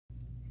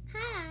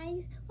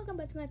welcome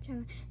back to my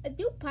channel. If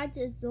you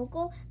purchase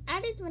Zuko,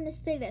 I just want to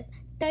say this.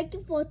 Thank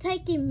you for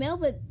taking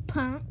Melvin,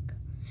 punk.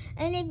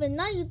 And even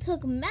though you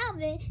took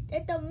Melvin,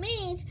 that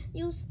means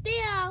you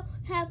still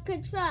have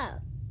control.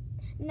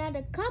 Now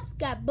the cops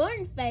got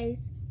burn face,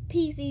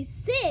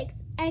 PC6,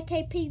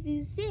 aka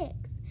PC6.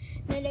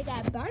 Now they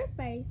got burn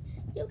face.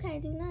 You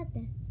can't do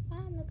nothing.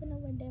 I'm looking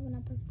over there when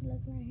I'm supposed to be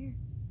looking right here.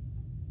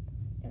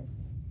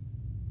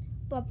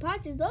 But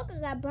Purchase Zuko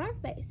got burn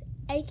face,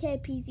 aka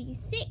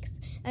PC6.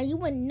 And you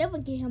will never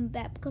get him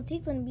back because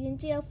he's gonna be in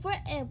jail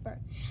forever.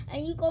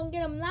 And you gonna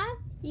get him live,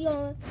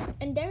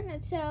 and they're gonna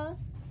tell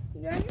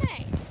your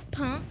name,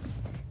 punk.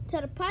 Tell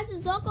the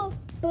Purchase Zuko,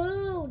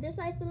 boo. This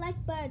I feel like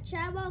by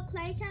Chadwell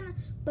Clay channel,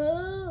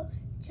 boo.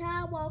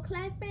 Chadwell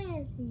Clay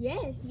fans,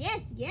 yes.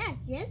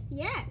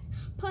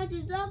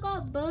 Purchase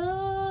Zuko, boo.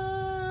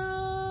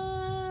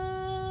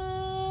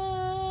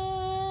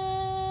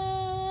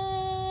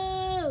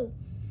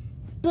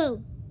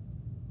 Boo.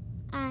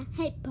 I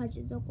hate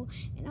Purchase Zuko,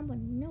 and I'm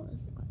gonna know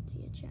it's going to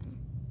your channel.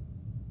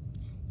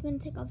 You're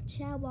gonna take off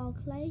Chadwell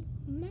Clay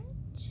merch?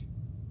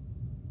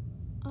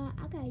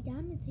 I got a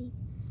diamond teeth.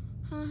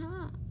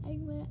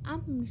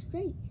 I'm from the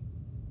streets.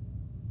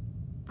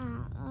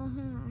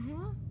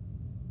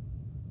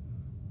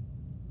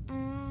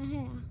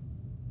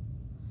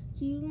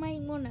 So you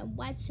might wanna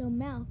watch your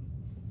mouth,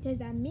 cause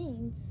that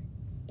means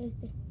it's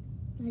the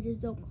Purchase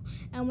Zuko.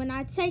 And when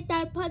I take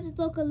that Purchase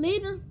Zuko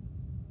leader,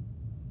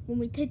 when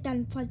we take down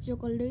the Purchase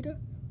Zuko leader,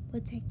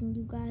 we're taking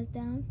you guys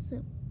down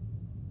too.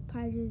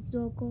 Purchase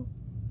Zuko,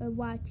 we're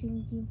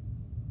watching you.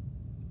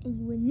 And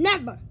you will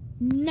never,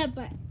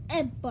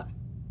 ever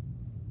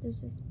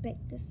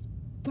disrespect the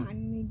Spy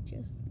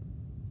Ninjas.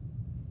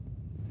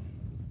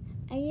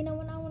 And you know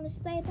what I want to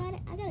say about it?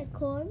 I got a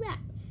cool rap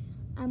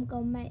I'm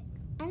gonna make.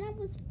 And I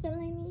was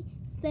feeling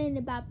saying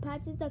about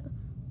Purchase Zuko.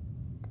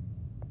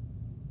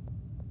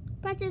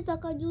 Purchase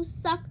Zuko, you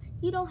suck.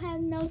 You don't have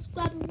no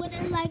subscribers. What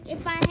it's like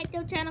if I hit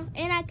your channel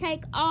and I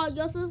take all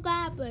your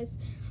subscribers.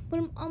 Put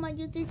them on my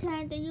YouTube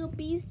channel, then you'll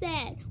be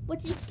sad.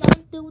 What you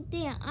gonna do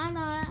then? I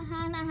know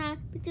how.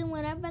 But you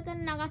when I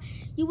recognize,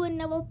 you will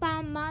never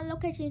find my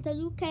location, so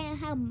you can't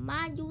have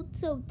my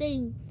YouTube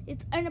thing.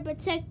 It's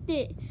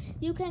unprotected.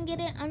 You can get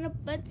it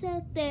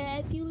unprotected.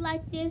 If you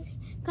like this,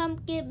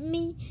 come get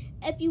me.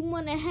 If you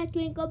wanna hack,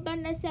 you ain't gonna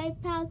burn that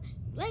safe house.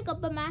 You ain't gonna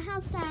burn my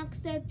house down,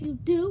 cause if you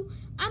do,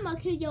 I'ma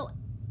kill your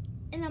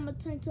and I'm gonna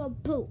turn to a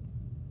poop.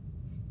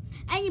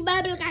 And you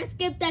better gotta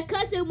skip that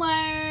cussing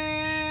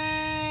word.